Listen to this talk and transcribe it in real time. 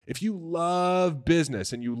If you love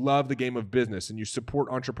business and you love the game of business and you support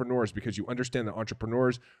entrepreneurs because you understand that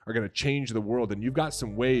entrepreneurs are going to change the world, and you've got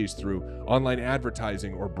some ways through online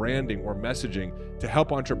advertising or branding or messaging to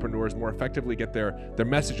help entrepreneurs more effectively get their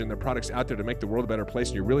message and their products out there to make the world a better place,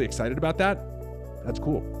 and you're really excited about that, that's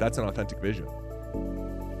cool. That's an authentic vision.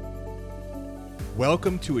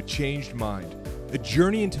 Welcome to A Changed Mind, a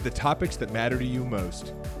journey into the topics that matter to you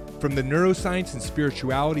most. From the neuroscience and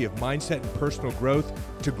spirituality of mindset and personal growth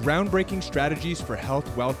to groundbreaking strategies for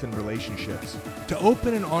health, wealth, and relationships, to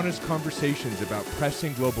open and honest conversations about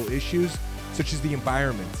pressing global issues such as the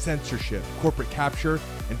environment, censorship, corporate capture,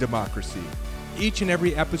 and democracy. Each and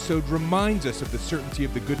every episode reminds us of the certainty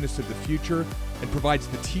of the goodness of the future and provides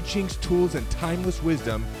the teachings, tools, and timeless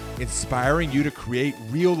wisdom inspiring you to create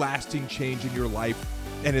real lasting change in your life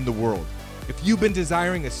and in the world. If you've been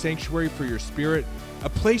desiring a sanctuary for your spirit, a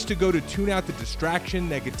place to go to tune out the distraction,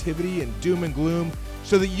 negativity, and doom and gloom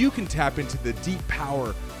so that you can tap into the deep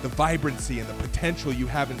power, the vibrancy, and the potential you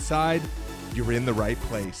have inside, you're in the right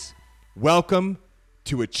place. Welcome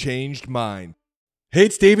to A Changed Mind. Hey,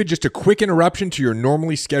 it's David. Just a quick interruption to your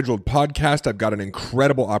normally scheduled podcast. I've got an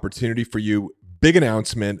incredible opportunity for you. Big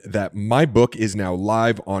announcement that my book is now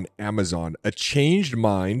live on Amazon. A Changed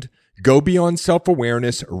Mind. Go beyond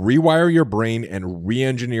self-awareness, rewire your brain, and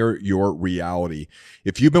re-engineer your reality.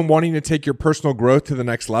 If you've been wanting to take your personal growth to the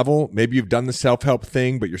next level, maybe you've done the self-help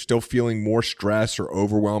thing, but you're still feeling more stress or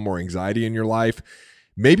overwhelm or anxiety in your life.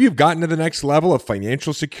 Maybe you've gotten to the next level of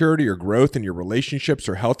financial security or growth in your relationships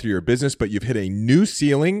or health or your business, but you've hit a new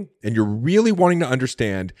ceiling and you're really wanting to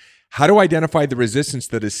understand how to identify the resistance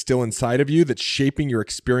that is still inside of you that's shaping your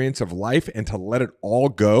experience of life and to let it all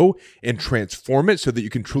go and transform it so that you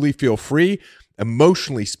can truly feel free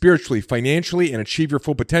emotionally, spiritually, financially, and achieve your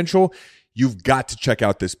full potential. You've got to check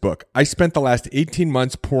out this book. I spent the last 18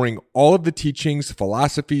 months pouring all of the teachings,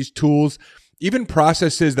 philosophies, tools, even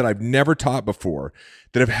processes that I've never taught before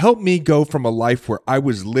that have helped me go from a life where I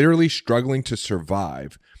was literally struggling to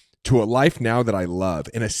survive to a life now that I love,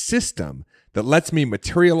 in a system that lets me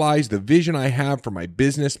materialize the vision I have for my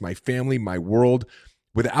business, my family, my world,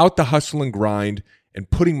 without the hustle and grind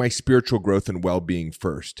and putting my spiritual growth and well-being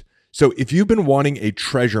first. So if you've been wanting a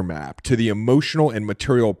treasure map to the emotional and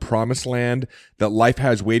material promised land that life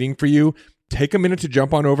has waiting for you, take a minute to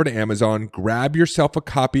jump on over to Amazon, grab yourself a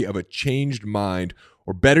copy of A Changed Mind,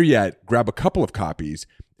 or better yet, grab a couple of copies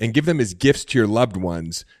and give them as gifts to your loved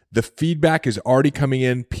ones. The feedback is already coming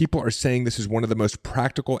in. People are saying this is one of the most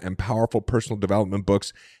practical and powerful personal development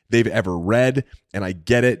books they've ever read. And I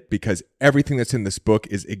get it, because everything that's in this book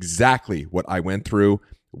is exactly what I went through,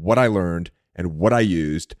 what I learned, and what I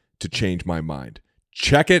used to change my mind.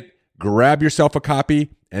 Check it, grab yourself a copy,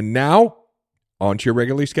 and now on to your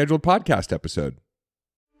regularly scheduled podcast episode.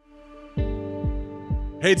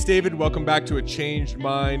 Hey, it's David. Welcome back to A Changed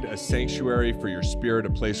Mind, a sanctuary for your spirit, a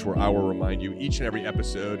place where I will remind you each and every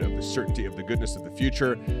episode of the certainty of the goodness of the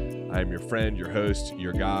future. I am your friend, your host,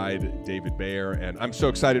 your guide, David Bayer, and I'm so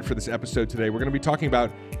excited for this episode today. We're going to be talking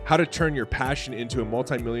about how to turn your passion into a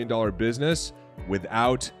multi-million-dollar business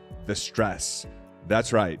without the stress.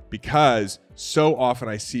 That's right, because so often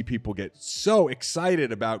I see people get so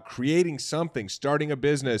excited about creating something, starting a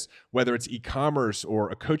business, whether it's e-commerce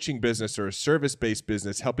or a coaching business or a service-based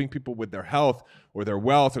business, helping people with their health or their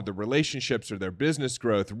wealth or their relationships or their business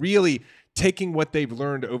growth, really taking what they've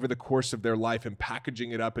learned over the course of their life and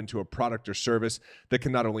packaging it up into a product or service that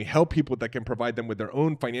can not only help people, that can provide them with their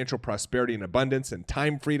own financial prosperity and abundance and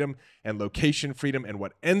time freedom and location freedom. And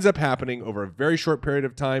what ends up happening over a very short period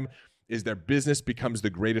of time is their business becomes the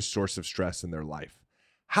greatest source of stress in their life.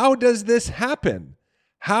 How does this happen?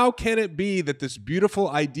 How can it be that this beautiful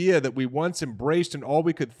idea that we once embraced and all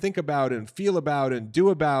we could think about and feel about and do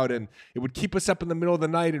about, and it would keep us up in the middle of the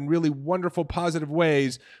night in really wonderful, positive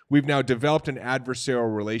ways, we've now developed an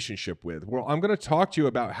adversarial relationship with? Well, I'm going to talk to you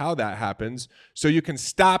about how that happens so you can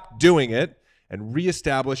stop doing it and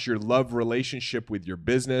reestablish your love relationship with your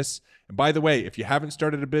business. And by the way, if you haven't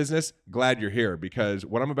started a business, glad you're here, because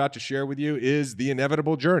what I'm about to share with you is the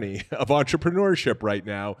inevitable journey of entrepreneurship right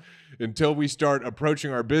now until we start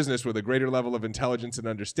approaching our business with a greater level of intelligence and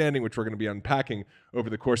understanding, which we're going to be unpacking over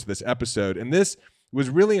the course of this episode. And this was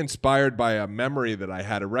really inspired by a memory that I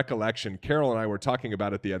had, a recollection. Carol and I were talking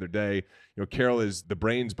about it the other day. You know, Carol is the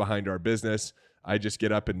brains behind our business. I just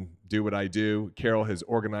get up and do what I do. Carol has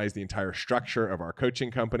organized the entire structure of our coaching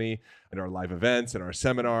company and our live events and our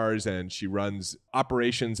seminars, and she runs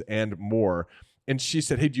operations and more. And she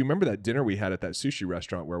said, hey, do you remember that dinner we had at that sushi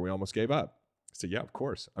restaurant where we almost gave up? I said, yeah, of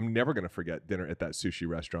course. I'm never going to forget dinner at that sushi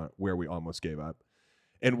restaurant where we almost gave up.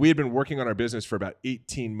 And we had been working on our business for about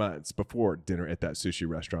 18 months before dinner at that sushi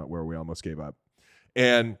restaurant where we almost gave up.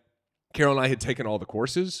 And Carol and I had taken all the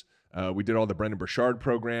courses. We did all the Brendan Burchard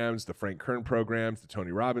programs, the Frank Kern programs, the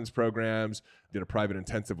Tony Robbins programs, did a private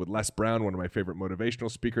intensive with Les Brown, one of my favorite motivational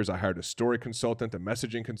speakers. I hired a story consultant, a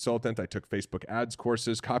messaging consultant. I took Facebook ads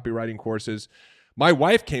courses, copywriting courses. My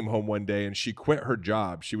wife came home one day and she quit her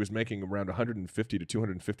job. She was making around $150,000 to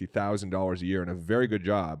 $250,000 a year and a very good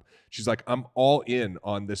job. She's like, I'm all in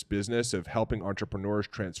on this business of helping entrepreneurs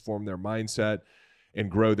transform their mindset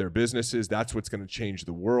and grow their businesses. That's what's going to change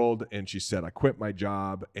the world. And she said, I quit my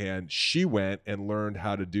job. And she went and learned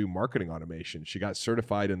how to do marketing automation. She got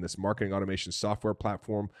certified in this marketing automation software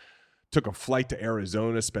platform, took a flight to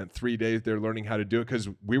Arizona, spent 3 days there learning how to do it because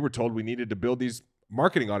we were told we needed to build these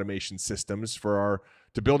marketing automation systems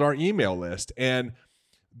to build our email list. And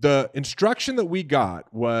the instruction that we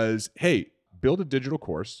got was, hey, build a digital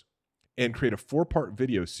course and create a 4-part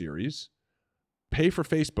video series, pay for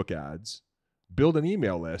Facebook ads, build an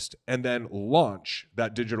email list, and then launch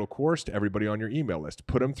that digital course to everybody on your email list.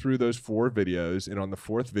 Put them through those 4 videos, and on the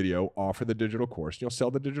 4th video, offer the digital course, and you'll sell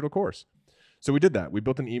the digital course. So we did that. We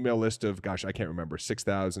built an email list of, I can't remember,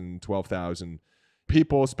 6,000, 12,000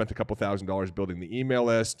 people, spent a couple $1,000s building the email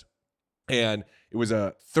list, and it was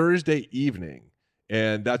a Thursday evening,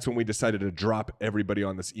 and that's when we decided to drop everybody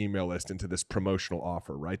on this email list into this promotional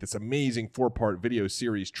offer, right? This amazing 4-part video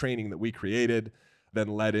series training that we created then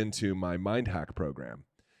led into my Mind Hack program.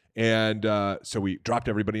 And so we dropped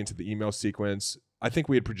everybody into the email sequence. I think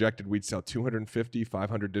we had projected we'd sell 250,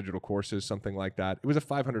 500 digital courses, something like that. It was a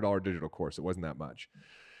 $500 digital course. It wasn't that much.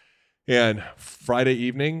 And Friday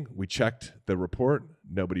evening, we checked the report.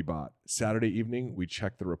 Nobody bought. Saturday evening, we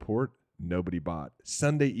checked the report. Nobody bought.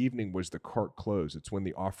 Sunday evening was the cart close. It's when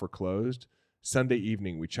the offer closed. Sunday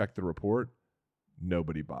evening, we checked the report.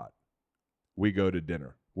 Nobody bought. We go to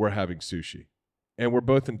dinner. We're having sushi. And we're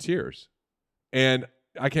both in tears. And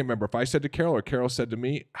I can't remember if I said to Carol or Carol said to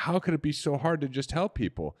me, how could it be so hard to just help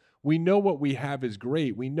people? We know what we have is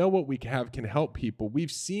great. We know what we have can help people.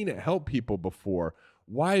 We've seen it help people before.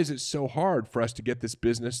 Why is it so hard for us to get this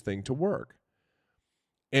business thing to work?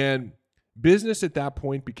 And business at that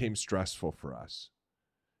point became stressful for us.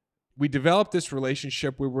 We developed this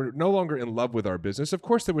relationship. We were no longer in love with our business. Of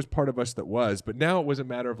course, there was part of us that was, but now it was a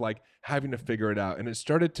matter of like having to figure it out. And it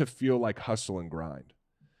started to feel like hustle and grind.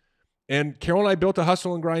 And Carol and I built a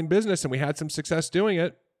hustle and grind business, and we had some success doing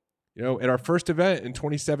it. You know, at our first event in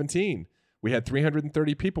 2017, we had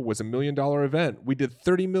 330 people. It was $1 million event. We did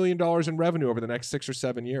 $30 million in revenue over the next 6 or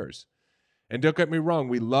 7 years. And don't get me wrong,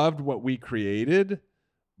 we loved what we created,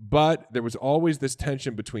 but there was always this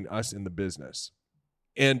tension between us and the business.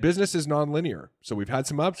 And business is nonlinear. So we've had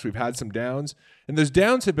some ups, we've had some downs. And those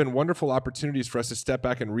downs have been wonderful opportunities for us to step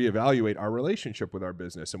back and reevaluate our relationship with our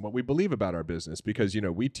business and what we believe about our business. Because, you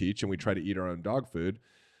know, we teach and we try to eat our own dog food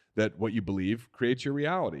that what you believe creates your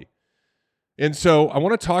reality. And so I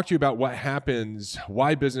want to talk to you about what happens,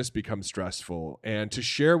 why business becomes stressful, and to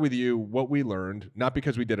share with you what we learned, not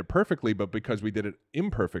because we did it perfectly, but because we did it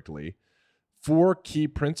imperfectly, 4 key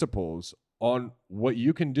principles on what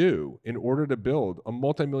you can do in order to build a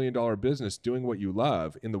multi-million-dollar business doing what you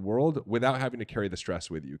love in the world without having to carry the stress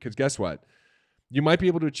with you. Because guess what? You might be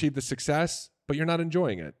able to achieve the success, but you're not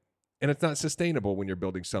enjoying it. And it's not sustainable when you're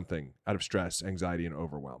building something out of stress, anxiety, and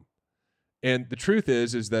overwhelm. And the truth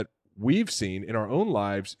is that we've seen in our own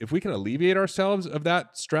lives, if we can alleviate ourselves of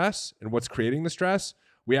that stress and what's creating the stress,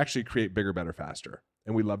 we actually create bigger, better, faster.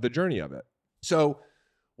 And we love the journey of it. So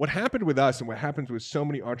what happened with us and what happens with so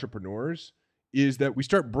many entrepreneurs is that we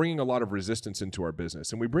start bringing a lot of resistance into our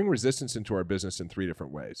business. And we bring resistance into our business in 3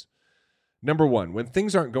 different ways. Number 1, when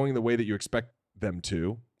things aren't going the way that you expect them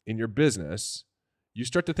to in your business, you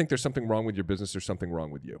start to think there's something wrong with your business or something wrong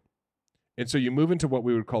with you. And so you move into what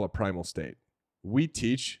we would call a primal state. We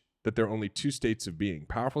teach that there are only 2 states of being,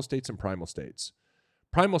 powerful states and primal states.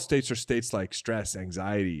 Primal states are states like stress,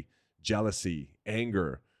 anxiety, jealousy,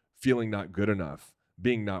 anger, feeling not good enough,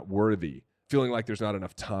 being not worthy, feeling like there's not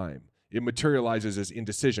enough time. It materializes as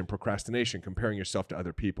indecision, procrastination, comparing yourself to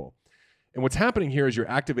other people. And what's happening here is you're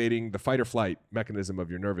activating the fight or flight mechanism of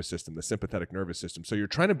your nervous system, the sympathetic nervous system. So you're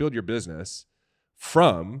trying to build your business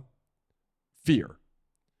from fear,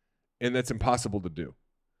 and that's impossible to do.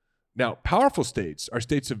 Now, powerful states are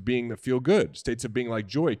states of being that feel good, states of being like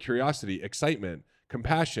joy, curiosity, excitement,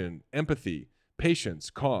 compassion, empathy, patience,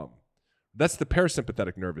 calm. That's the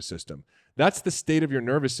parasympathetic nervous system. That's the state of your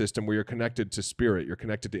nervous system where you're connected to spirit, you're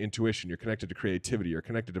connected to intuition, you're connected to creativity, you're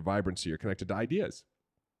connected to vibrancy, you're connected to ideas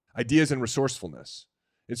and resourcefulness.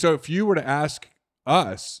 And so if you were to ask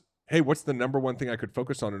us, hey, what's the number one thing I could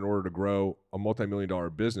focus on in order to grow a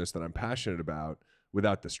multi-million-dollar business that I'm passionate about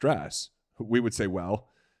without the stress? We would say, well,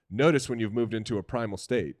 notice when you've moved into a primal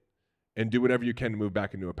state and do whatever you can to move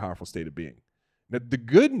back into a powerful state of being. Now, the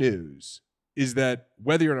good news is that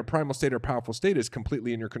whether you're in a primal state or a powerful state is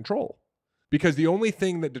completely in your control, because the only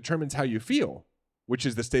thing that determines how you feel, which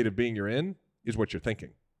is the state of being you're in, is what you're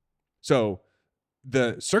thinking. So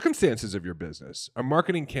the circumstances of your business, a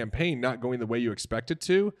marketing campaign not going the way you expect it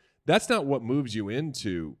to, that's not what moves you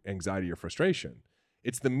into anxiety or frustration.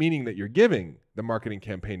 It's the meaning that you're giving the marketing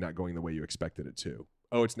campaign not going the way you expected it to.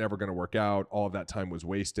 Oh, it's never going to work out. All of that time was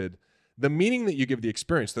wasted. The meaning that you give the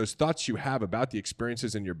experience, those thoughts you have about the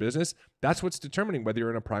experiences in your business, that's what's determining whether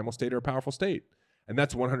you're in a primal state or a powerful state. And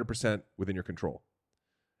that's 100% within your control.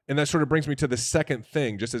 And that sort of brings me to the second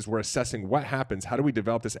thing, just as we're assessing what happens, how do we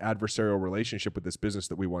develop this adversarial relationship with this business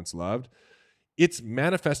that we once loved? It's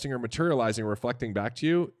manifesting or materializing or reflecting back to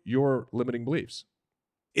you your limiting beliefs.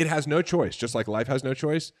 It has no choice, just like life has no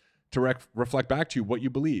choice, to reflect back to you what you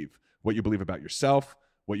believe about yourself,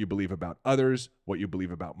 what you believe about others, what you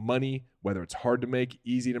believe about money, whether it's hard to make,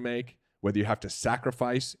 easy to make, whether you have to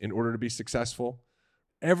sacrifice in order to be successful.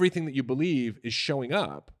 Everything that you believe is showing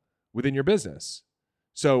up within your business.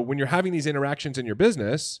 So when you're having these interactions in your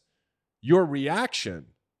business, your reaction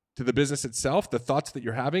to the business itself, the thoughts that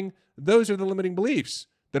you're having, those are the limiting beliefs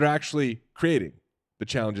that are actually creating the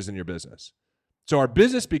challenges in your business. So our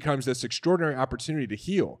business becomes this extraordinary opportunity to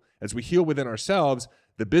heal. As we heal within ourselves,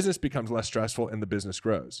 the business becomes less stressful and the business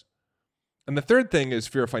grows. And the third thing is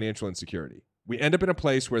fear of financial insecurity. We end up in a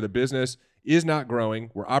place where the business is not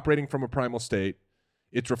growing. We're operating from a primal state.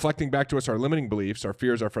 It's reflecting back to us our limiting beliefs, our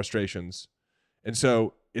fears, our frustrations. And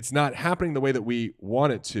so it's not happening the way that we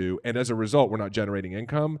want it to. And as a result, we're not generating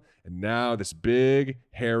income. And now this big,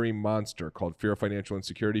 hairy monster called fear of financial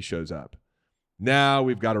insecurity shows up. Now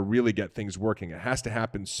we've got to really get things working. It has to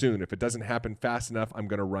happen soon. If it doesn't happen fast enough, I'm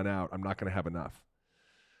going to run out. I'm not going to have enough.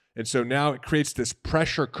 And so now it creates this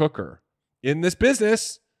pressure cooker in this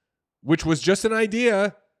business, which was just an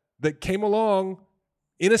idea that came along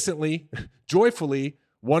innocently, joyfully,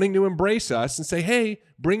 wanting to embrace us and say, hey,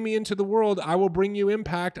 bring me into the world. I will bring you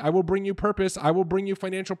impact. I will bring you purpose. I will bring you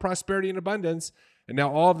financial prosperity and abundance. And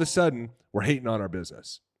now all of a sudden, we're hating on our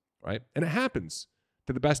business, right? And it happens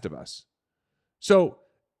to the best of us. So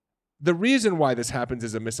the reason why this happens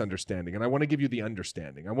is a misunderstanding, and I want to give you the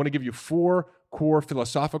understanding. I want to give you 4 core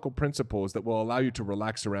philosophical principles that will allow you to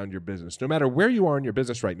relax around your business. No matter where you are in your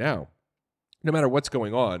business right now, no matter what's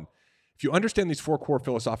going on, if you understand these 4 core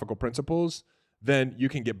philosophical principles, then you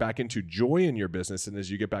can get back into joy in your business. And as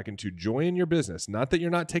you get back into joy in your business, not that you're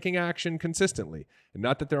not taking action consistently, and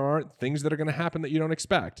not that there aren't things that are going to happen that you don't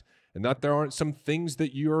expect, and not there aren't some things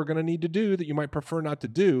that you're going to need to do that you might prefer not to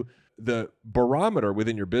do, the barometer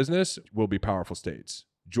within your business will be powerful states: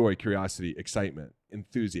 joy, curiosity, excitement,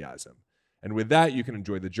 enthusiasm. And with that, you can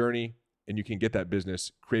enjoy the journey and you can get that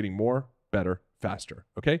business creating more, better, faster.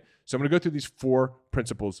 Okay? So I'm going to go through these 4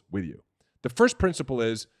 principles with you. The first principle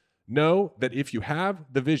is, know that if you have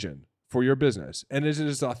the vision for your business, and it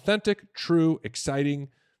is authentic, true, exciting,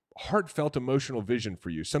 heartfelt, emotional vision for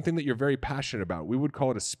you, something that you're very passionate about, we would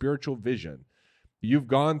call it a spiritual vision. You've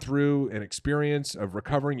gone through an experience of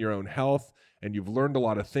recovering your own health, and you've learned a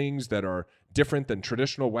lot of things that are different than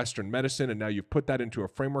traditional Western medicine, and now you've put that into a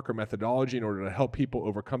framework or methodology in order to help people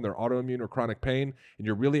overcome their autoimmune or chronic pain, and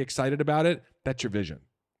you're really excited about it. That's your vision.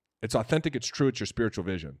 It's authentic, it's true, it's your spiritual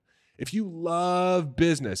vision. If you love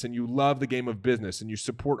business and you love the game of business and you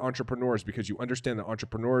support entrepreneurs because you understand that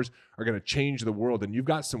entrepreneurs are going to change the world, and you've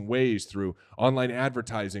got some ways through online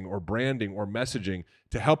advertising or branding or messaging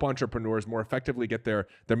to help entrepreneurs more effectively get their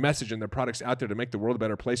message and their products out there to make the world a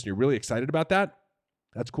better place, and you're really excited about that,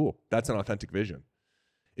 that's cool. That's an authentic vision.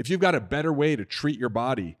 If you've got a better way to treat your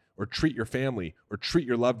body or treat your family or treat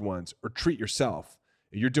your loved ones or treat yourself,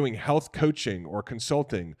 you're doing health coaching or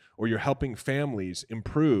consulting, or you're helping families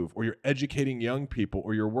improve, or you're educating young people,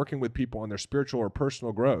 or you're working with people on their spiritual or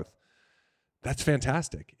personal growth, that's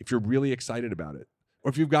fantastic if you're really excited about it. Or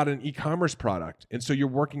if you've got an e-commerce product, and so you're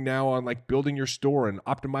working now on like building your store and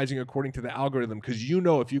optimizing according to the algorithm, because you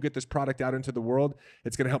know if you get this product out into the world,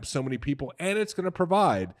 it's going to help so many people, and it's going to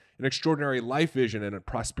provide an extraordinary life vision and a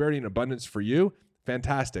prosperity and abundance for you,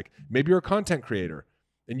 fantastic. Maybe you're a content creator,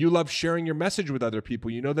 and you love sharing your message with other people.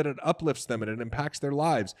 You know that it uplifts them and it impacts their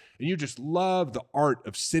lives. And you just love the art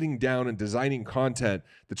of sitting down and designing content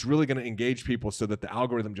that's really going to engage people so that the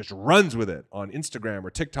algorithm just runs with it on Instagram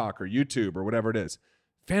or TikTok or YouTube or whatever it is.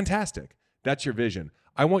 Fantastic. That's your vision.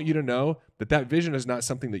 I want you to know that that vision is not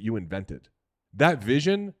something that you invented. That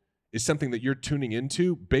vision is something that you're tuning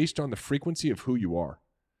into based on the frequency of who you are.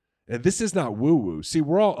 And this is not woo-woo. See,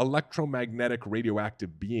 we're all electromagnetic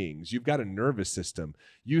radioactive beings. You've got a nervous system.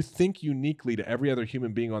 You think uniquely to every other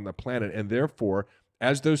human being on the planet, and therefore,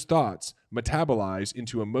 as those thoughts metabolize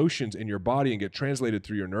into emotions in your body and get translated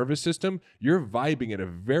through your nervous system, you're vibing at a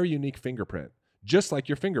very unique fingerprint, just like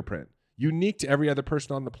your fingerprint, unique to every other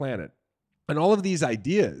person on the planet. And all of these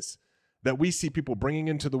ideas that we see people bringing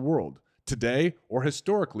into the world today or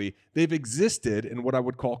historically, they've existed in what I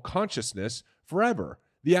would call consciousness forever.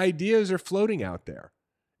 The ideas are floating out there.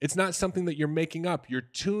 It's not something that you're making up. You're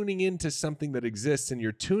tuning into something that exists, and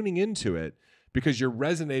you're tuning into it because you're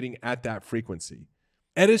resonating at that frequency.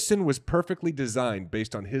 Edison was perfectly designed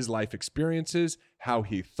based on his life experiences, how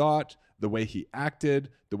he thought, the way he acted,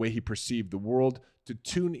 the way he perceived the world, to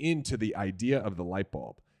tune into the idea of the light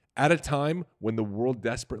bulb at a time when the world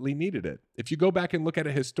desperately needed it. If you go back and look at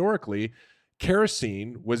it historically,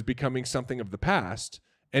 kerosene was becoming something of the past,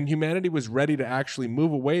 and humanity was ready to actually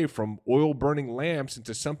move away from oil-burning lamps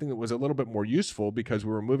into something that was a little bit more useful because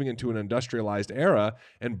we were moving into an industrialized era.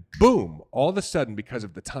 And boom, all of a sudden, because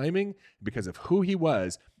of the timing, because of who he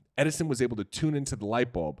was, Edison was able to tune into the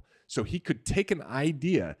light bulb. So he could take an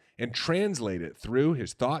idea and translate it through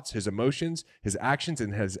his thoughts, his emotions, his actions,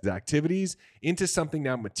 and his activities into something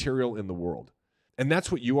now material in the world. And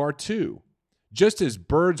that's what you are too. Just as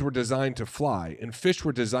birds were designed to fly and fish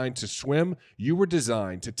were designed to swim, you were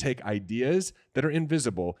designed to take ideas that are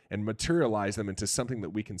invisible and materialize them into something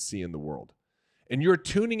that we can see in the world. And you're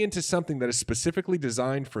tuning into something that is specifically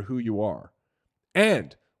designed for who you are.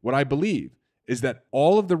 And what I believe is that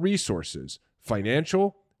all of the resources,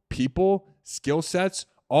 financial, people, skill sets,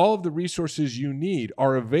 all of the resources you need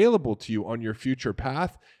are available to you on your future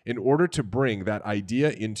path in order to bring that idea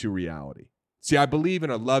into reality. See, I believe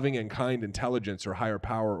in a loving and kind intelligence or higher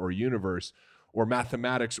power or universe or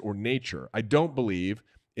mathematics or nature. I don't believe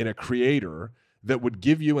in a creator that would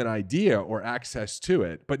give you an idea or access to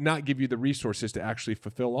it, but not give you the resources to actually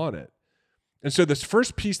fulfill on it. And so this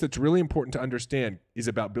first piece that's really important to understand is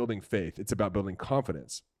about building faith. It's about building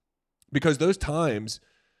confidence. Because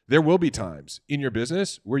there will be times in your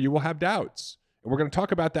business where you will have doubts. And we're going to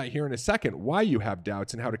talk about that here in a second, why you have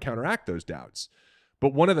doubts and how to counteract those doubts.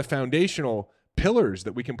 But one of the foundational pillars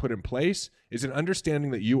that we can put in place is an understanding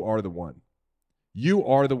that you are the one. You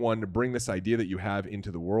are the one to bring this idea that you have into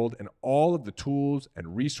the world, and all of the tools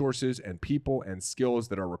and resources and people and skills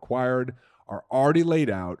that are required are already laid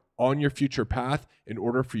out on your future path in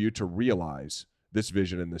order for you to realize this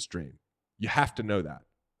vision and this dream. You have to know that,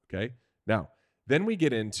 okay? Now, then we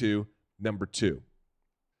get into number two.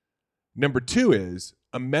 Number two is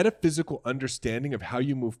a metaphysical understanding of how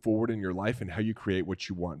you move forward in your life and how you create what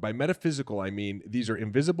you want. By metaphysical, I mean these are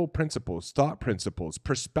invisible principles, thought principles,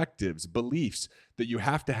 perspectives, beliefs that you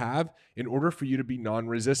have to have in order for you to be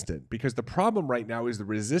non-resistant. Because the problem right now is the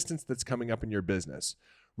resistance that's coming up in your business.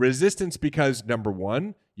 Resistance because, number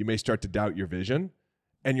one, you may start to doubt your vision,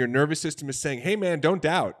 and your nervous system is saying, hey man, don't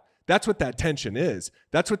doubt. That's what that tension is.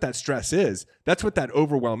 That's what that stress is. That's what that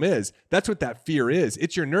overwhelm is. That's what that fear is.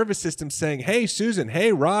 It's your nervous system saying, hey, Susan,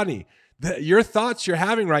 hey, Ronnie, your thoughts you're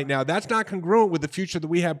having right now, that's not congruent with the future that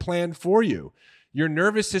we have planned for you. Your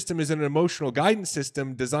nervous system is an emotional guidance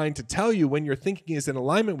system designed to tell you when your thinking is in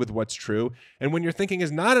alignment with what's true and when your thinking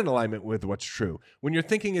is not in alignment with what's true. When your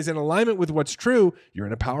thinking is in alignment with what's true, you're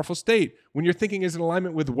in a powerful state. When your thinking is in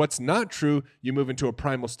alignment with what's not true, you move into a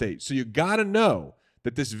primal state. So you got to know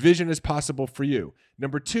that this vision is possible for you.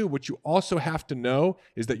 Number two, what you also have to know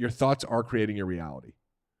is that your thoughts are creating your reality.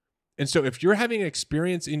 And so if you're having an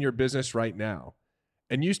experience in your business right now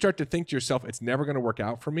and you start to think to yourself, it's never going to work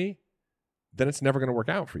out for me, then it's never going to work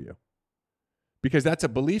out for you. Because that's a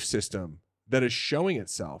belief system that is showing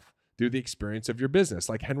itself through the experience of your business.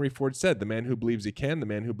 Like Henry Ford said, the man who believes he can, the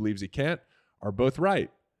man who believes he can't are both right.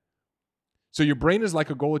 So your brain is like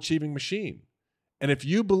a goal-achieving machine. And if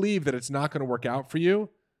you believe that it's not going to work out for you,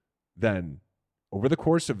 then over the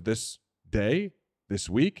course of this day, this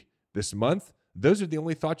week, this month, those are the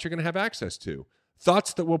only thoughts you're going to have access to.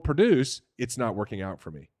 Thoughts that will produce, it's not working out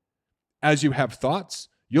for me. As you have thoughts,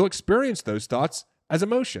 you'll experience those thoughts as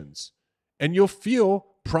emotions. And you'll feel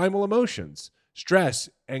primal emotions, stress,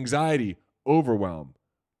 anxiety, overwhelm,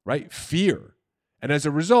 right? Fear. And as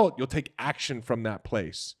a result, you'll take action from that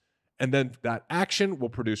place. And then that action will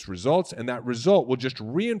produce results, and that result will just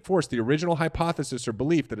reinforce the original hypothesis or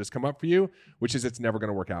belief that has come up for you, which is it's never going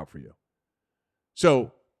to work out for you.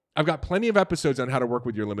 So I've got plenty of episodes on how to work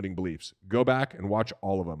with your limiting beliefs. Go back and watch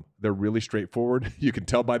all of them. They're really straightforward. You can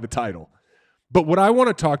tell by the title. But what I want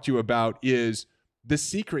to talk to you about is the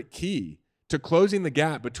secret key to closing the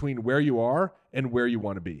gap between where you are and where you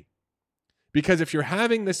want to be. Because if you're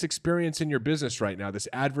having this experience in your business right now, this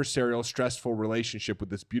adversarial, stressful relationship with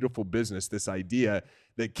this beautiful business, this idea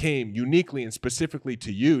that came uniquely and specifically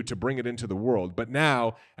to you to bring it into the world, but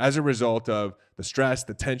now, as a result of the stress,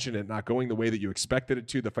 the tension, and not going the way that you expected it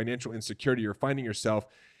to, the financial insecurity, you're finding yourself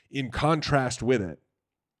in contrast with it.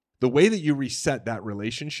 The way that you reset that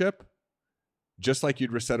relationship, just like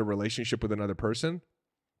you'd reset a relationship with another person,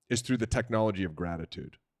 is through the technology of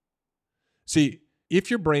gratitude. See, if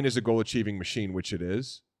your brain is a goal-achieving machine, which it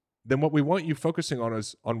is, then what we want you focusing on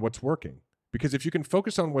is on what's working. Because if you can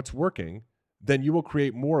focus on what's working, then you will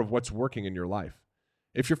create more of what's working in your life.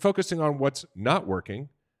 If you're focusing on what's not working,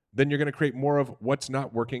 then you're going to create more of what's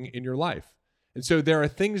not working in your life. And so there are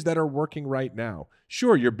things that are working right now.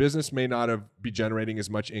 Sure, your business may not be generating as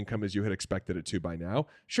much income as you had expected it to by now.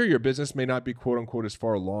 Sure, your business may not be quote unquote as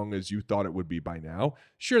far along as you thought it would be by now.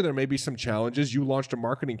 Sure, there may be some challenges. You launched a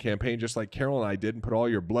marketing campaign just like Carol and I did and put all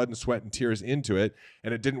your blood and sweat and tears into it,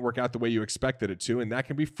 and it didn't work out the way you expected it to, and that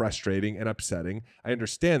can be frustrating and upsetting. I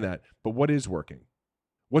understand that, but what is working?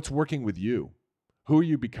 What's working with you? Who are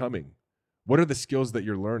you becoming? What are the skills that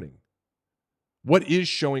you're learning? What is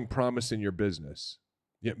showing promise in your business?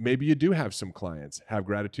 Yeah, maybe you do have some clients. Have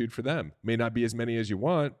gratitude for them. May not be as many as you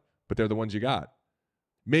want, but they're the ones you got.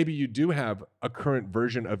 Maybe you do have a current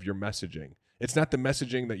version of your messaging. It's not the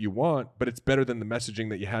messaging that you want, but it's better than the messaging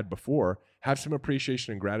that you had before. Have some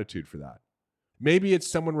appreciation and gratitude for that. Maybe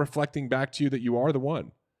it's someone reflecting back to you that you are the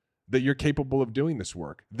one, that you're capable of doing this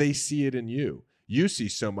work. They see it in you. You see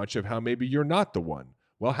so much of how maybe you're not the one.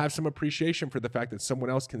 Well, have some appreciation for the fact that someone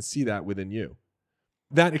else can see that within you.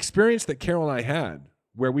 That experience that Carol and I had,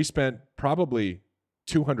 where we spent probably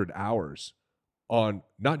 200 hours on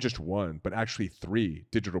not just one, but actually 3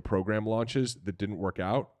 digital program launches that didn't work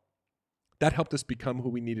out, that helped us become who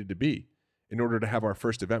we needed to be in order to have our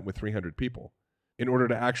first event with 300 people, in order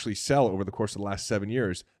to actually sell over the course of the last 7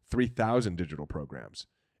 years, 3,000 digital programs,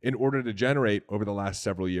 in order to generate over the last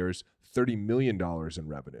several years, $30 million in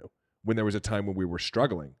revenue, when there was a time when we were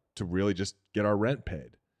struggling to really just get our rent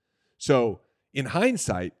paid. So in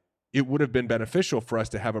hindsight, it would have been beneficial for us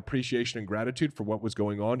to have appreciation and gratitude for what was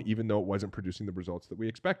going on, even though it wasn't producing the results that we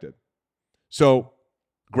expected. So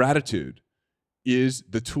gratitude is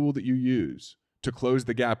the tool that you use to close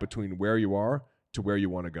the gap between where you are to where you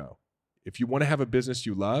want to go. If you want to have a business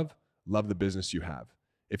you love the business you have.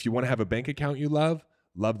 If you want to have a bank account you love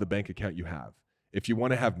the bank account you have. If you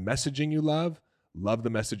want to have messaging you love the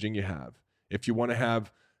messaging you have. If you want to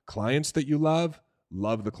have clients that you love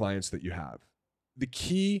the clients that you have. The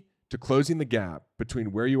key to closing the gap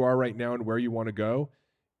between where you are right now and where you want to go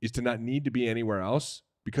is to not need to be anywhere else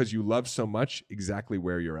because you love so much exactly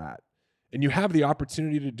where you're at. And you have the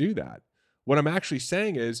opportunity to do that. What I'm actually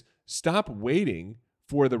saying is stop waiting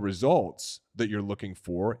for the results that you're looking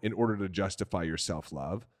for in order to justify your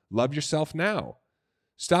self-love. Love yourself now.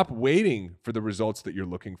 Stop waiting for the results that you're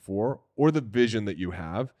looking for or the vision that you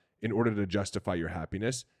have in order to justify your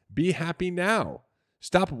happiness. Be happy now.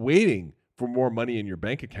 Stop waiting for more money in your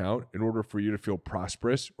bank account in order for you to feel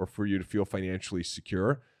prosperous or for you to feel financially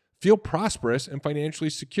secure. Feel prosperous and financially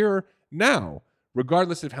secure now,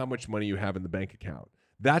 regardless of how much money you have in the bank account.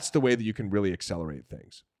 That's the way that you can really accelerate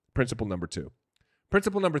things. Principle number 2.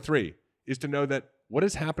 Principle number 3 is to know that what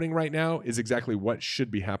is happening right now is exactly what should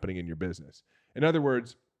be happening in your business. In other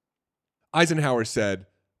words, Eisenhower said,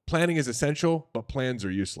 planning is essential, but plans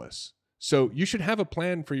are useless. So you should have a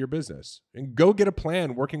plan for your business and go get a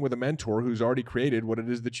plan working with a mentor who's already created what it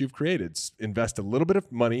is that you've created. Invest a little bit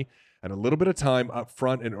of money and a little bit of time up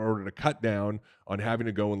front in order to cut down on having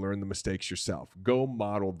to go and learn the mistakes yourself. Go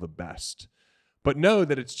model the best. But know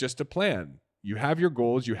that it's just a plan. You have your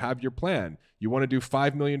goals, you have your plan. You want to do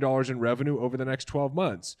 $5 million in revenue over the next 12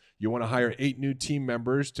 months. You want to hire 8 new team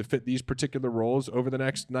members to fit these particular roles over the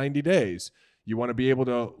next 90 days. You want to be able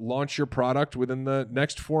to launch your product within the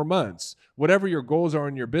next 4 months. Whatever your goals are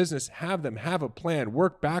in your business, have them, have a plan,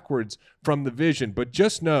 work backwards from the vision. But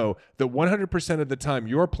just know that 100% of the time,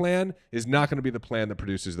 your plan is not going to be the plan that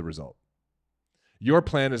produces the result. Your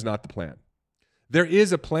plan is not the plan. There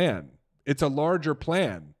is a plan. It's a larger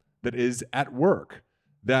plan that is at work,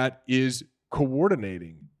 that is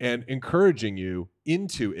coordinating and encouraging you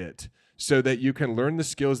into it so that you can learn the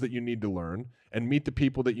skills that you need to learn and meet the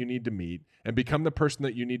people that you need to meet and become the person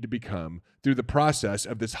that you need to become through the process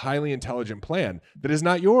of this highly intelligent plan that is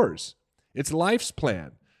not yours. It's life's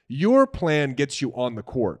plan. Your plan gets you on the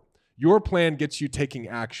court. Your plan gets you taking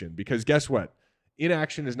action because guess what?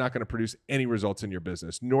 Inaction is not going to produce any results in your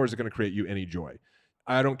business, nor is it going to create you any joy.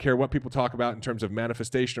 I don't care what people talk about in terms of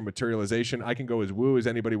manifestation or materialization. I can go as woo as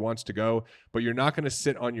anybody wants to go, but you're not going to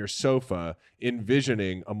sit on your sofa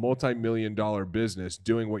envisioning a multi-million-dollar business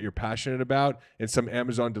doing what you're passionate about, and some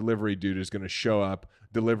Amazon delivery dude is going to show up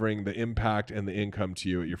delivering the impact and the income to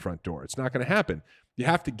you at your front door. It's not going to happen. You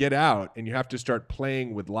have to get out and you have to start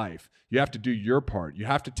playing with life. You have to do your part. You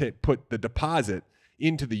have to put the deposit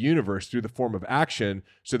into the universe through the form of action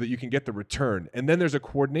so that you can get the return. And then there's a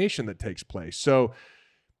coordination that takes place. So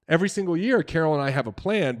every single year, Carol and I have a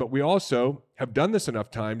plan, but we also have done this enough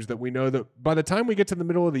times that we know that by the time we get to the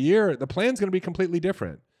middle of the year, the plan's going to be completely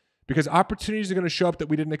different because opportunities are going to show up that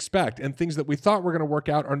we didn't expect, and things that we thought were going to work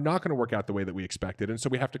out are not going to work out the way that we expected. And so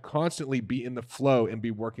we have to constantly be in the flow and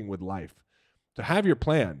be working with life. So have your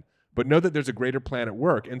plan, but know that there's a greater plan at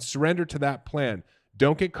work and surrender to that plan.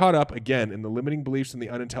 Don't get caught up, again, in the limiting beliefs and the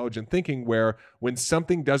unintelligent thinking where when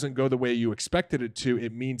something doesn't go the way you expected it to,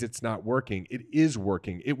 it means it's not working. It is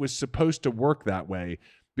working. It was supposed to work that way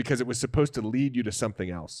because it was supposed to lead you to something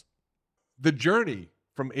else. The journey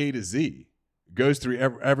from A to Z goes through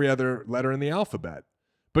every other letter in the alphabet.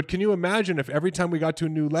 But can you imagine if every time we got to a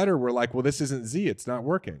new letter, we're like, well, this isn't Z, it's not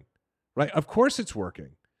working, right? Of course it's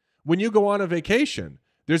working. When you go on a vacation,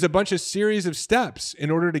 there's a bunch of series of steps in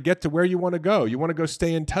order to get to where you want to go. You want to go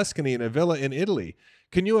stay in Tuscany in a villa in Italy.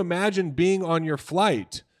 Can you imagine being on your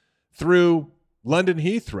flight through London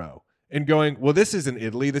Heathrow and going, well, this isn't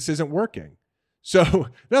Italy, this isn't working? So,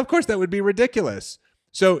 now, of course, that would be ridiculous.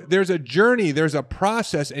 So there's a journey, there's a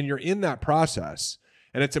process, and you're in that process.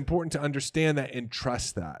 And it's important to understand that and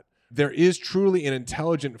trust that. There is truly an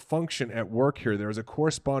intelligent function at work here. There is a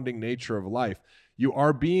corresponding nature of life. You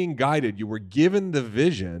are being guided. You were given the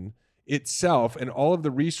vision itself, and all of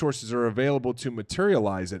the resources are available to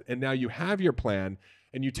materialize it. And now you have your plan,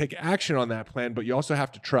 and you take action on that plan, but you also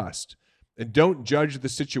have to trust. And don't judge the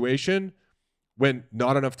situation when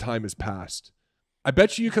not enough time has passed. I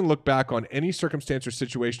bet you can look back on any circumstance or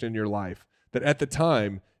situation in your life that at the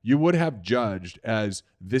time you would have judged as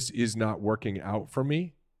this is not working out for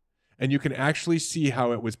me. And you can actually see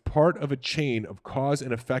how it was part of a chain of cause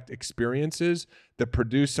and effect experiences that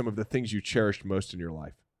produced some of the things you cherished most in your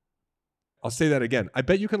life. I'll say that again. I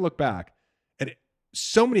bet you can look back at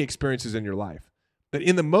so many experiences in your life that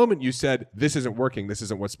in the moment you said, this isn't working, this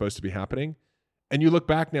isn't what's supposed to be happening. And you look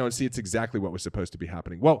back now and see it's exactly what was supposed to be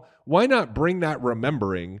happening. Well, why not bring that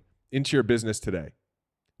remembering into your business today?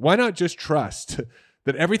 Why not just trust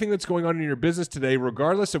that everything that's going on in your business today,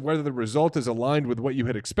 regardless of whether the result is aligned with what you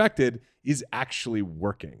had expected, is actually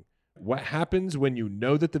working? What happens when you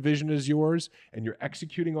know that the vision is yours and you're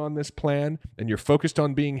executing on this plan and you're focused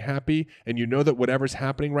on being happy and you know that whatever's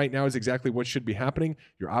happening right now is exactly what should be happening?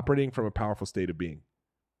 You're operating from a powerful state of being.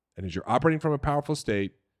 And as you're operating from a powerful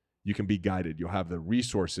state, you can be guided. You'll have the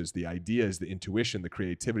resources, the ideas, the intuition, the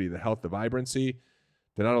creativity, the health, the vibrancy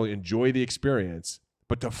to not only enjoy the experience,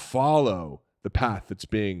 but to follow the path that's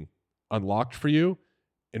being unlocked for you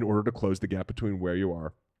in order to close the gap between where you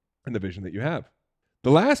are and the vision that you have.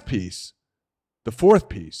 The last piece, the fourth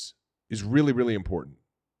piece, is really, really important.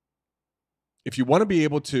 If you want to be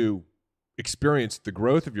able to experience the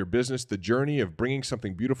growth of your business, the journey of bringing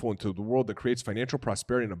something beautiful into the world that creates financial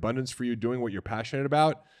prosperity and abundance for you, doing what you're passionate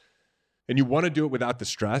about, and you want to do it without the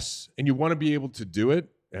stress, and you want to be able to do it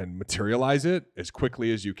and materialize it as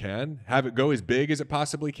quickly as you can, have it go as big as it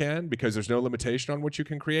possibly can because there's no limitation on what you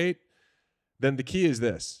can create, then the key is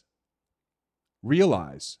this.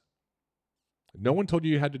 Realize no one told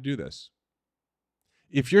you you had to do this.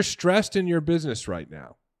 If you're stressed in your business right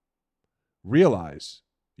now, realize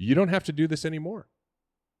you don't have to do this anymore.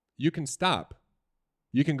 You can stop.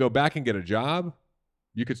 You can go back and get a job.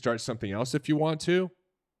 You could start something else if you want to.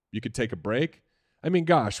 You could take a break. I mean,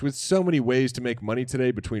 gosh, with so many ways to make money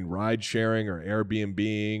today between ride sharing or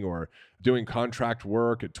Airbnb or doing contract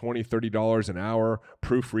work at $20, $30 an hour,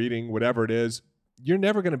 proofreading, whatever it is, you're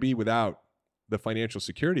never going to be without the financial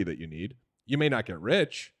security that you need. You may not get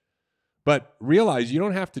rich, but realize you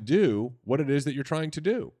don't have to do what it is that you're trying to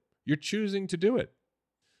do. You're choosing to do it.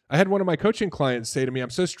 I had one of my coaching clients say to me, I'm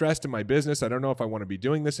so stressed in my business. I don't know if I want to be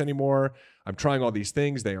doing this anymore. I'm trying all these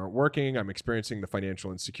things. They aren't working. I'm experiencing the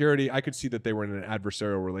financial insecurity. I could see that they were in an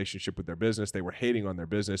adversarial relationship with their business. They were hating on their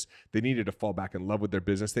business. They needed to fall back in love with their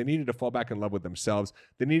business. They needed to fall back in love with themselves.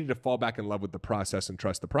 They needed to fall back in love with the process and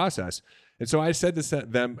trust the process. And so I said to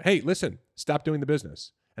them, hey, listen, stop doing the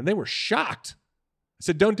business. And they were shocked. I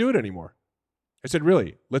said, don't do it anymore. I said,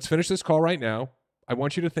 really, let's finish this call right now. I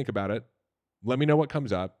want you to think about it. Let me know what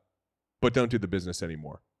comes up. But don't do the business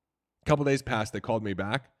anymore. A couple days passed, they called me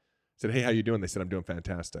back, said, hey, how you doing? They said, I'm doing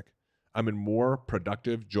fantastic. I'm in more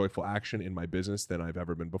productive, joyful action in my business than I've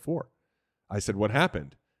ever been before. I said, what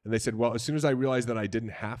happened? And they said, well, as soon as I realized that I didn't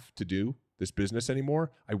have to do this business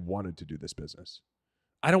anymore, I wanted to do this business.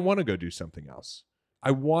 I don't want to go do something else.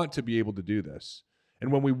 I want to be able to do this.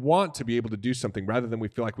 And when we want to be able to do something, rather than we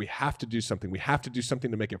feel like we have to do something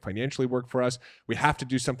to make it financially work for us. We have to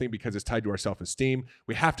do something because it's tied to our self-esteem.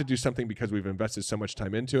 We have to do something because we've invested so much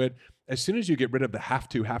time into it. As soon as you get rid of the have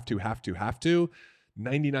to,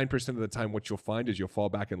 99% of the time, what you'll find is you'll fall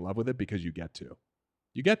back in love with it because you get to.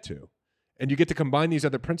 You get to. And you get to combine these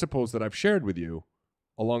other principles that I've shared with you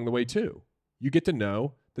along the way too. You get to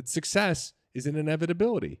know that success is an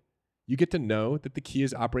inevitability. You get to know that the key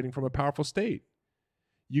is operating from a powerful state.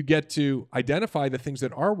 You get to identify the things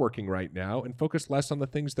that are working right now and focus less on the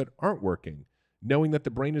things that aren't working, knowing that the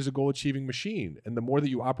brain is a goal-achieving machine. And the more that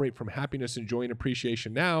you operate from happiness and joy and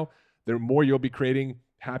appreciation now, the more you'll be creating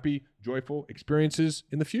happy, joyful experiences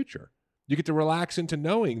in the future. You get to relax into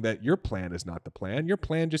knowing that your plan is not the plan. Your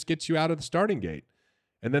plan just gets you out of the starting gate.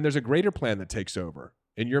 And then there's a greater plan that takes over.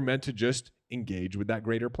 And you're meant to just engage with that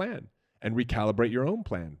greater plan and recalibrate your own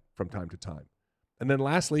plan from time to time. And then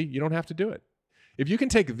lastly, you don't have to do it. If you can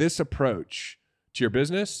take this approach to your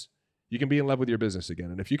business, you can be in love with your business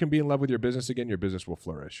again. And if you can be in love with your business again, your business will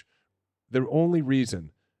flourish. The only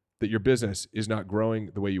reason that your business is not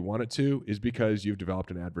growing the way you want it to is because you've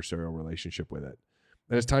developed an adversarial relationship with it.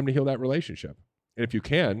 And it's time to heal that relationship. And if you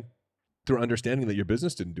can, through understanding that your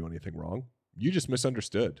business didn't do anything wrong, you just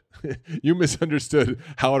misunderstood. You misunderstood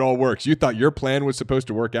how it all works. You thought your plan was supposed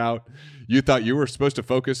to work out. You thought you were supposed to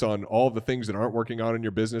focus on all the things that aren't working out in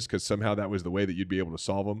your business because somehow that was the way that you'd be able to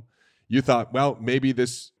solve them. You thought, well, maybe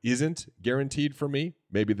this isn't guaranteed for me.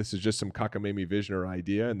 Maybe this is just some cockamamie vision or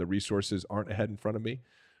idea and the resources aren't ahead in front of me.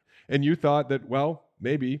 And you thought that, well,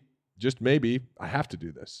 maybe, just maybe, I have to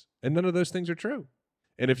do this. And none of those things are true.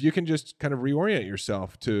 And if you can just kind of reorient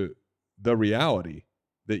yourself to the reality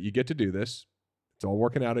that you get to do this, it's all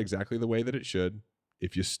working out exactly the way that it should.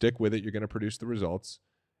 If you stick with it, you're going to produce the results.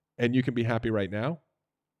 And you can be happy right now.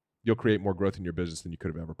 You'll create more growth in your business than you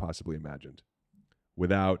could have ever possibly imagined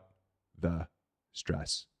without the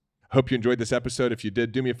stress. Hope you enjoyed this episode. If you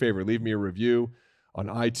did, do me a favor, leave me a review on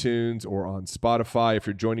iTunes or on Spotify. If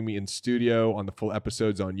you're joining me in studio on the full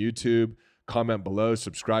episodes on YouTube, comment below,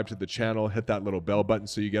 subscribe to the channel, hit that little bell button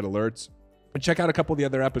so you get alerts, and check out a couple of the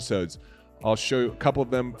other episodes. I'll show a couple of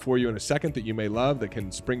them for you in a second that you may love that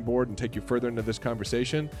can springboard and take you further into this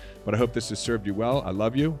conversation. But I hope this has served you well. I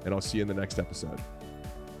love you, and I'll see you in the next episode.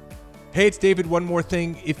 Hey, it's David. One more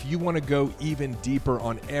thing. If you want to go even deeper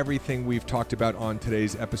on everything we've talked about on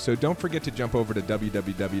today's episode, don't forget to jump over to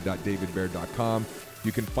www.davidbaird.com.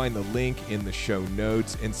 You can find the link in the show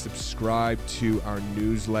notes and subscribe to our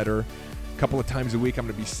newsletter. A couple of times a week, I'm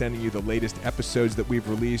going to be sending you the latest episodes that we've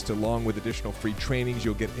released along with additional free trainings.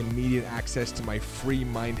 You'll get immediate access to my free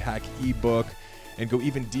Mind Hack ebook and go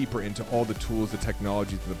even deeper into all the tools, the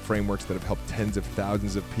technologies, the frameworks that have helped tens of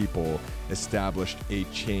thousands of people establish a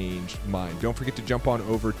changed mind. Don't forget to jump on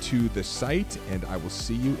over to the site, and I will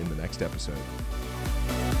see you in the next episode.